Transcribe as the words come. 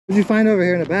What'd you find over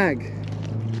here in the bag?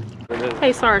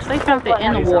 Hey, Sarge, they found it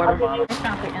in the water. They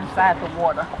found it inside the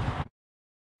water.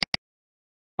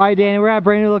 All right, Danny, we're at a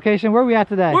brand new location. Where are we at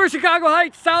today? We're Chicago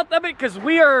Heights, south of it, because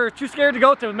we are too scared to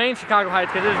go to main Chicago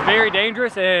Heights because it's very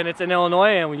dangerous and it's in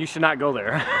Illinois and you should not go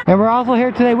there. And we're also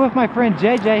here today with my friend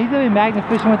JJ. He's gonna be magnet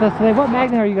fishing with us today. What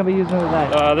magnet are you gonna be using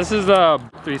today? This is a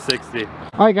 360.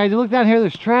 All right, guys, you look down here,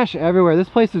 there's trash everywhere. This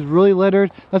place is really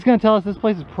littered. That's gonna tell us this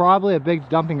place is probably a big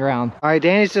dumping ground. All right,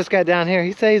 Danny's just got down here.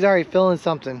 He said he's already feeling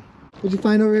something. What'd you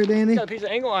find over here, Danny? Got a piece of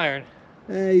angle iron.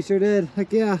 Hey, you sure did.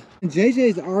 Heck yeah. And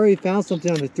JJ's already found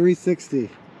something on the 360.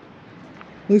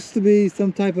 Looks to be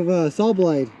some type of a saw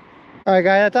blade. All right,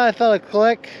 guys, I thought I felt a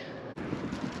click.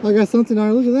 I got something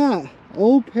on it. Look at that.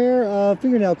 Old pair of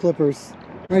fingernail clippers.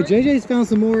 All right, JJ's found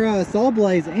some more saw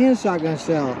blades and shotgun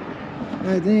shell. All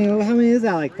right, Danny, how many is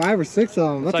that? Like 5 or 6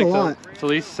 of them. That's like a lot. It's at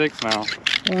least 6 now.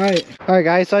 All right,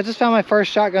 guys, so I just found my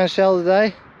first shotgun shell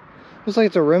today. Looks like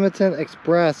it's a Remington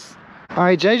Express. All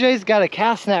right, JJ's got a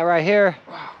cast net right here.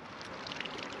 Wow.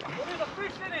 There's a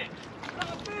fish in it.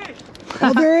 There's a fish.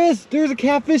 Oh, there's a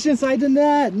catfish inside the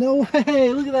net. No way.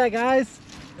 Look at that, guys.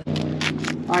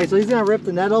 All right, so he's gonna rip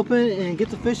the net open and get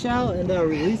the fish out and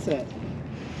release it.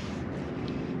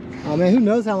 Oh man, who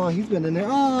knows how long he's been in there.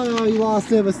 Oh, you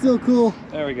lost it, but still cool.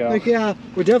 There we go. Like, yeah,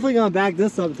 we're definitely gonna back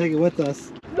this up and take it with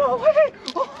us. No way.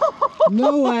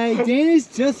 No way. Danny's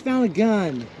just found a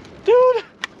gun. Dude,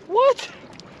 what?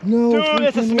 No. Dude,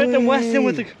 it's a Smith & Wesson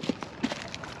with the...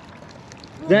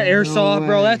 That airsoft,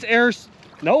 bro. That's air...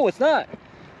 No, it's not.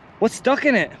 What's stuck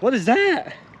in it? What is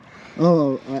that?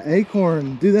 Oh,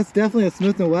 acorn. Dude, that's definitely a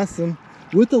Smith & Wesson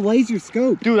with the laser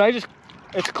scope. Dude,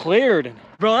 it's cleared.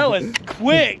 Bro, that was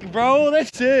quick, bro.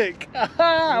 That's sick.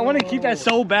 I want to keep that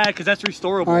so bad because that's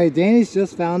restorable. All right, Danny's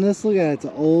just found this. Look at it. It's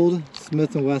an old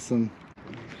Smith & Wesson.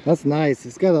 That's nice.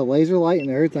 It's got a laser light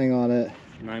and everything on it.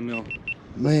 9 mil.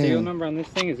 Man. The serial number on this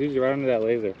thing is usually right under that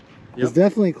laser. Yep. It's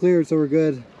definitely cleared, so we're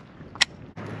good.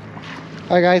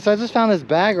 All right, guys, so I just found this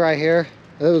bag right here.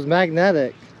 It was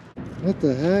magnetic. What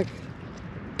the heck?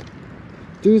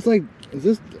 Dude, it's like, is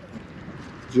this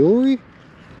jewelry?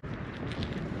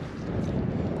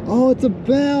 Oh, it's a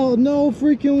bell. No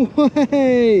freaking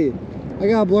way. I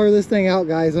gotta blur this thing out,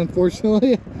 guys,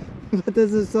 unfortunately. But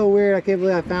this is so weird. I can't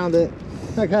believe I found it.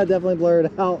 I gotta definitely blur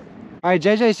it out. All right,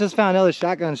 JJ's just found another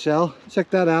shotgun shell.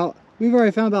 Check that out. We've already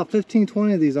found about 15,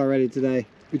 20 of these already today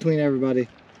between everybody.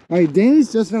 All right,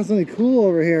 Danny's just found something cool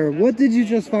over here. What did you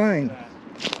just find?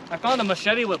 I found a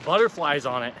machete with butterflies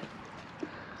on it.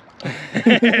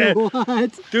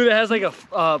 What? Dude, it has like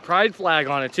a pride flag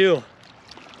on it too.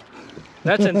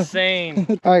 That's insane.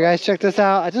 All right, guys, check this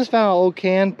out. I just found an old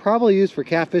can, probably used for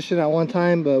catfishing at one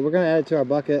time, but we're gonna add it to our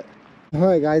bucket. All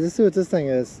right, guys, let's see what this thing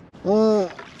is.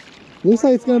 Looks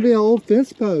like it's gonna be an old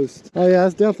fence post. Oh yeah,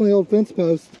 it's definitely an old fence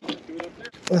post.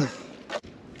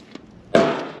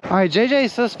 All right,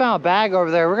 JJ just found a bag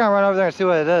over there. We're gonna run over there and see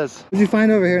what it is. What did you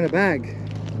find over here in the bag?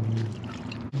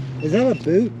 Is that a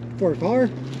boot for a car?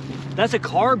 That's a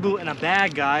car boot in a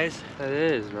bag, guys. That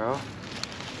is, bro.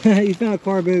 You found a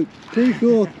car boot. Pretty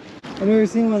cool. I've never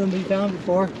seen one of them be found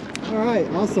before. All right,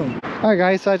 awesome. All right,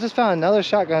 guys, so I just found another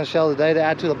shotgun shell today to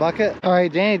add to the bucket. All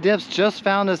right, Danny Dips just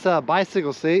found this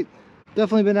bicycle seat.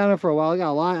 Definitely been down there for a while. It got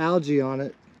a lot of algae on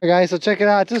it. All right, guys, so check it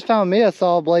out. I just found me a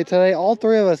saw blade today. All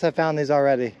 3 of us have found these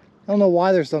already. I don't know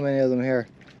why there's so many of them here.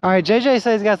 All right, JJ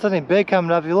says he's got something big coming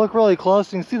up. If you look really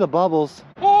close, you can see the bubbles.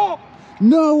 Oh!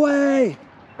 No way!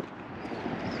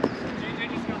 JJ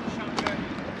just got the shotgun.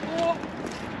 Oh!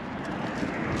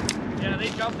 Yeah, they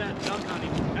jumped that duck on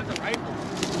him. That's a rifle.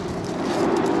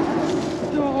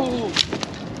 No!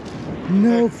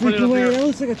 No Put it freaking up way. here. That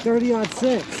looks like a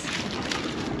 30-06.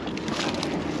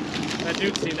 That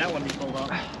dude's seen that one be pulled up.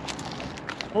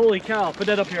 Holy cow, put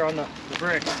that up here on the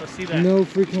bricks. Let's see that. No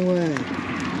freaking way.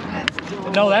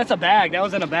 No, that's a bag. That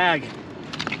was in a bag.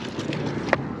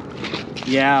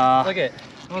 Yeah. Look at,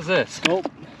 what's this?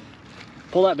 Nope.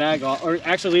 Pull that bag off, or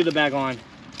actually leave the bag on.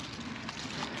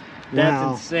 That's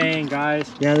Wow. insane,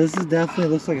 guys. Yeah, this is definitely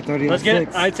looks like a 30-06. Let's get it.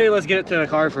 I'd say let's get it to the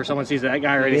car before someone sees it. That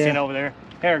guy already seen it over there.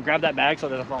 Here, grab that bag so it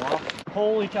doesn't fall off.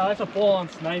 Holy cow, that's a full-on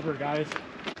sniper, guys.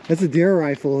 That's a deer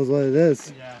rifle is what it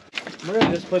is. Yeah. We're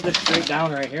gonna just put this straight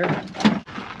down right here.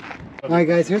 All right,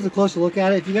 guys, here's a closer look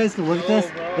at it. If you guys can look at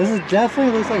this, this is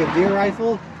definitely looks like a deer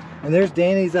rifle. And there's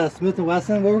Danny's Smith &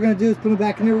 Wesson. What we're gonna do is put it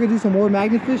back in there. We're gonna do some more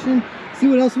magnet fishing, see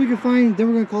what else we can find, then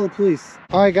we're gonna call the police.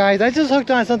 All right, guys, I just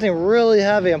hooked on something really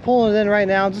heavy. I'm pulling it in right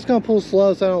now. I'm just gonna pull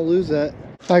slow so I don't lose it.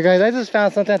 All right, guys, I just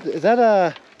found something. Is that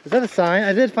a sign?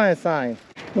 I did find a sign.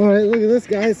 All right, look at this,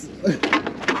 guys. What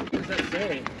does that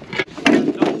say?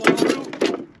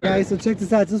 guys, so check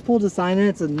this out. Just pulled a sign in.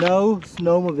 It's a no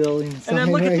snowmobiling sign. And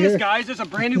then look right at this, here. guys. There's a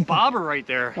brand new bobber right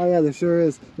there. Oh yeah, there sure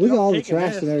is. Look at all the taking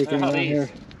trash this. and everything Oh, down these. here.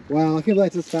 Wow, I can't believe I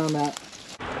just found that.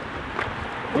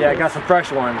 Yeah, I got some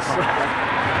fresh ones.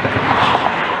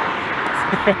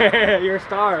 You're a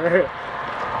star.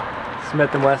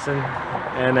 Smith & Wesson.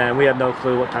 And then we have no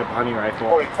clue what type of hunting rifle.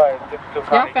 Y'all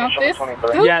found this?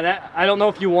 Yeah, that I don't know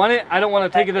if you want it. I don't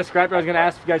want to take it to the scrapper. I was gonna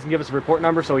ask if you guys can give us a report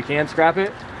number so we can scrap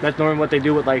it. That's normally what they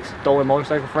do with like stolen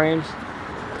motorcycle frames.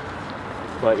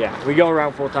 But yeah, we go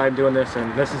around full time doing this,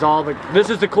 and this is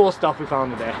the cool stuff we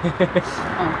found today.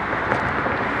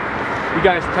 You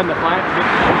guys tend to find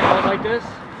like this?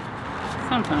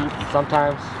 Sometimes.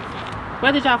 Sometimes.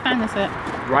 Where did y'all find this at?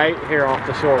 Right here off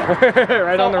the shore.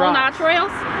 Right on the On rocks. our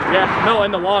trails? Yeah, no,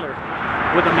 in the water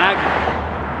with a magnet.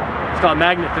 It's called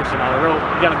magnet fishing on a rope.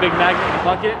 You got a big magnet in the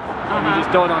bucket, and you just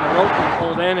throw it on a rope and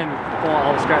pull it in and pull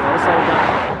all the scrap.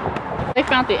 They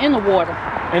found it in the water.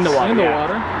 In the water. In the yeah.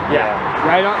 water? Yeah,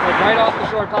 right on, like right off the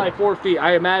shore, probably 4 feet.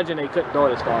 I imagine they couldn't throw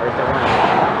it as far if they wanted.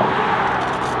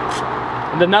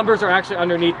 And the numbers are actually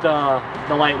underneath the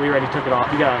light. We already took it off.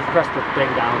 You gotta press the thing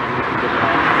down and you can get it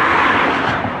off.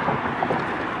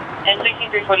 And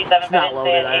 6347 It's not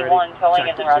loaded. I already A1 towing in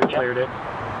checked the it, route. so cleared it.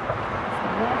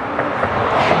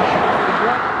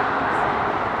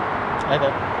 I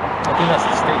think that's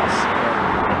the States.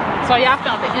 So y'all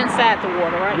found it inside the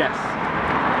water, right? Yes.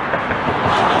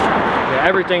 Yeah,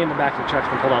 everything in the back of the truck's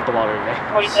been pulled out the water today.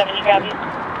 47, you got me?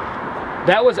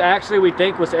 That was actually, we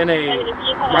think, was in a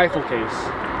rifle case.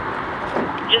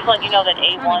 Just let you know that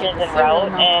A1 is en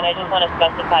route, and I just want to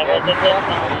specify what this is.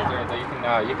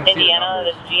 You can Indiana,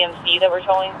 this GMC that we're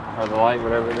towing. or the light,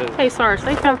 whatever it is. Hey, Sarge,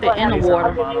 they found it in the water.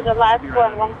 I'll give you the last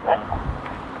one,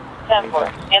 10-4,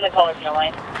 and the color, if you don't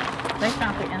mind. They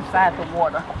found it inside the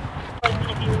water.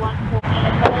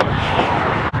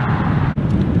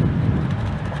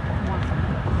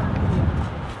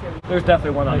 There's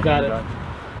definitely one on I got the it.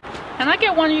 Can I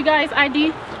get one of you guys' ID?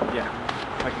 Yeah.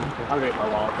 I'll get my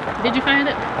wallet. Did you find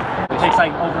it? It takes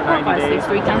like over 90 days.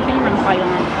 4563. Can you run the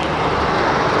firearm?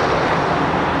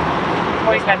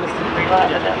 45 is 3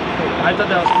 left. I thought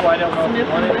that was cool. I don't know if Smith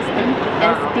you want & it. Wesson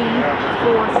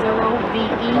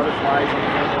SD40VE. Butterflies on the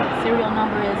head. Serial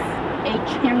number is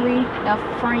H. Henry F.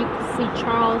 Frank C.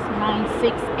 Charles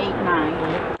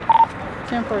 9689.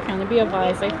 10-4 County, be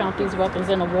advised, they found these weapons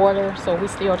in the water, so we're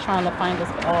still trying to find this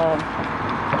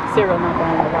serial number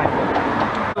on the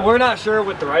rifle. We're not sure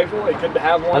with the rifle. It could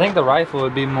have one. I think the rifle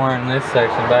would be more in this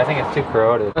section, but I think it's too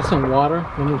corroded. That's some water.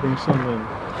 Let me bring some in.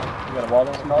 You got a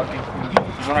wallet smell?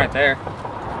 There's one right there.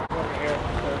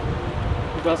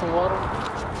 You got some water?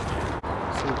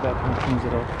 See if that one cleans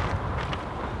it up. I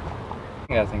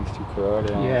think that thing's too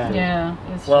corroded. Yeah. Yeah.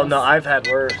 It's Well, just, no, I've had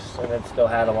worse, and it still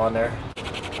had them on there.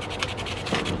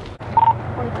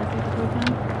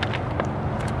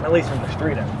 At least from the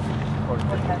street.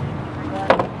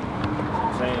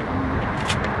 Same.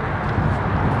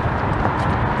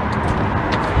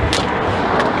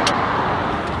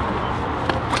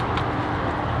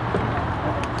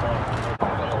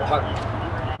 What?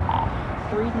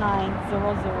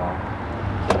 3900.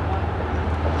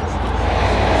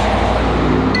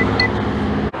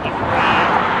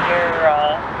 Your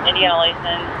Indiana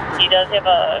license. He does have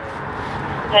a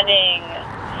pending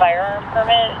firearm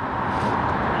permit,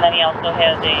 and then he also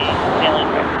has a mail-in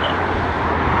resident.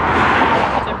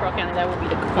 10-4 County, that would be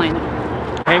the complainant.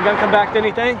 Handgun come back to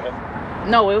anything?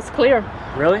 No, it was clear.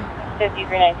 Really?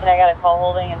 5319, I got a call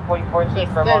holding in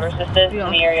 44C for motor assist in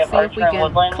the area of See if we Archer and can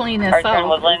Woodland. clean this Archer and out.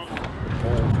 Woodland.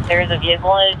 There is a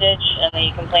vehicle in a ditch, and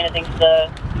the complainant thinks the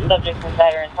subject's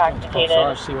inside or intoxicated.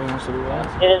 Sarge, see what he wants to do with that.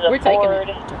 It is a We're taking Ford.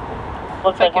 it.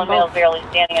 Looks like Taking one male's both. barely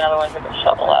standing, and other one's with a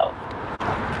shovel out.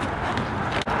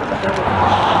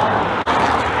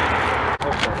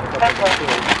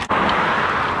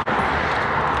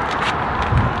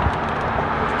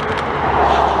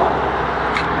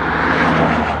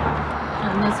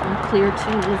 And this one clear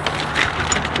too.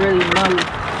 It's really low.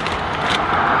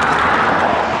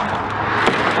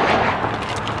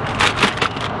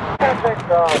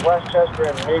 Westchester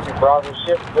and maybe Bravo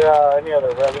shipped any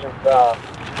other residents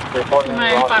reporting.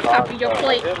 Mind if I copy your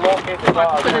plate? If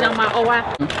I put it on my OI?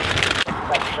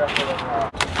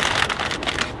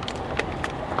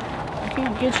 I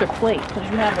can't get your plate because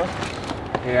you have a...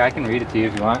 Here, I can read it to you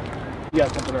if you want. You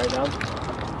got something right now?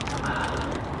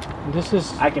 This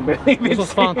is. I can barely This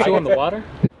was found too in the water.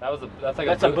 That's like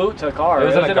That's a boot to a car. It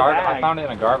was in a bag. garbage. I found it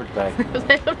in a garbage bag. You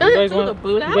guys Threw the want?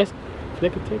 boot You out? guys They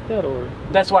could take that or...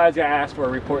 That's why I was gonna ask for a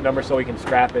report number so we can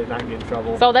scrap it and not get in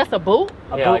trouble. So that's a boot?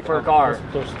 A Yeah, boot like for a car.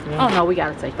 Oh no, we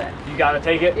gotta take that. You gotta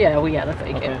take it? Yeah, we gotta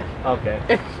take Okay.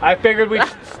 Okay. I figured we'd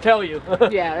tell you.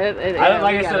 it. Yeah, I don't,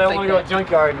 like I said, I don't want to go to a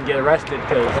junkyard and get arrested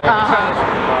because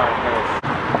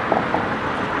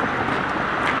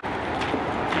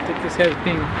Take this heavy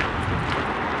thing. you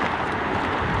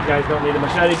guys don't need a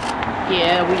machete.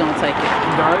 Yeah, we gonna take it.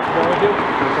 You got it? What do I do?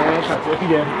 Okay, touch it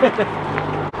again.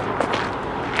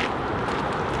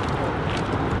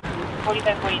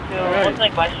 4542. Looks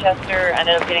like Westchester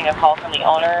ended up getting a call from the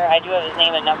owner. I do have his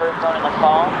name and number thrown in the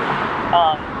call. Do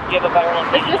you have a better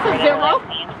location? Is this a for zero? that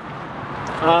scene?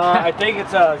 I think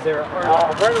it's a 0. Or,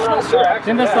 right around 0. Actually,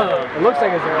 Then that's yeah. It looks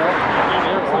like a 0.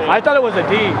 I thought it was a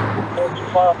D. Too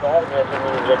far off the head, man. It's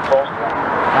really get close to that.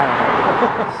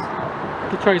 You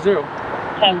could try 0.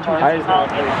 10 towards I just know.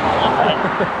 the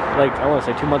Like, I want to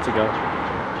say 2 months ago.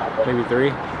 Maybe 3.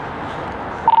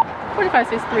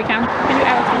 4563 count. Can you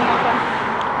add a 20 off?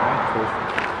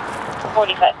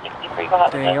 4563. Go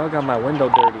ahead. Dang, y'all got my window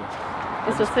dirty.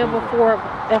 It's a silver Ford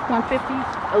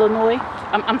F-150, Illinois.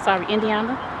 I'm sorry,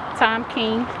 Indiana. Tom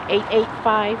King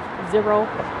 8850E.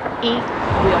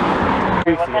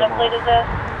 What kind of plate is this?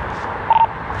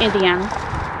 Indiana.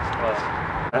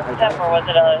 Or was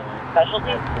it a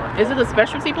specialty? Is it a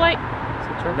specialty plate?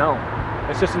 No,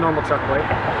 it's just a normal truck plate.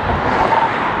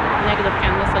 Negative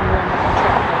count. It's a normal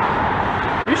truck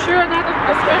plate. You sure not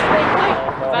a specialty plate?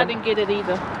 'Cause I didn't get it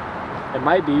either. It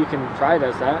might be. You can try it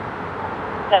as that.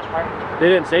 10 more. They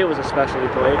didn't say it was a specialty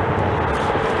plate.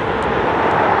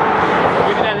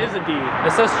 Maybe that is a D.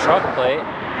 It says truck plate.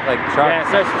 Like truck. Yeah, it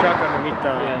says truck underneath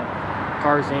the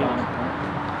Cars Inc.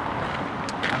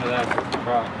 Under that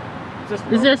truck. It's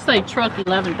Does it say truck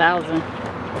 11,000?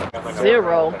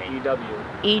 0 EW.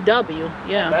 EW?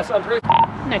 Yeah. That's I'm pretty.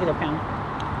 Negative count.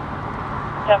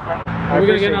 10 more. We're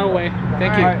gonna get out of the way.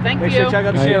 Thank you. Thank Make you. sure to check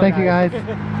out the All right, show. thank you guys.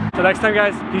 Till next time,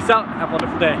 guys. Peace out. Have a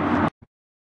wonderful day.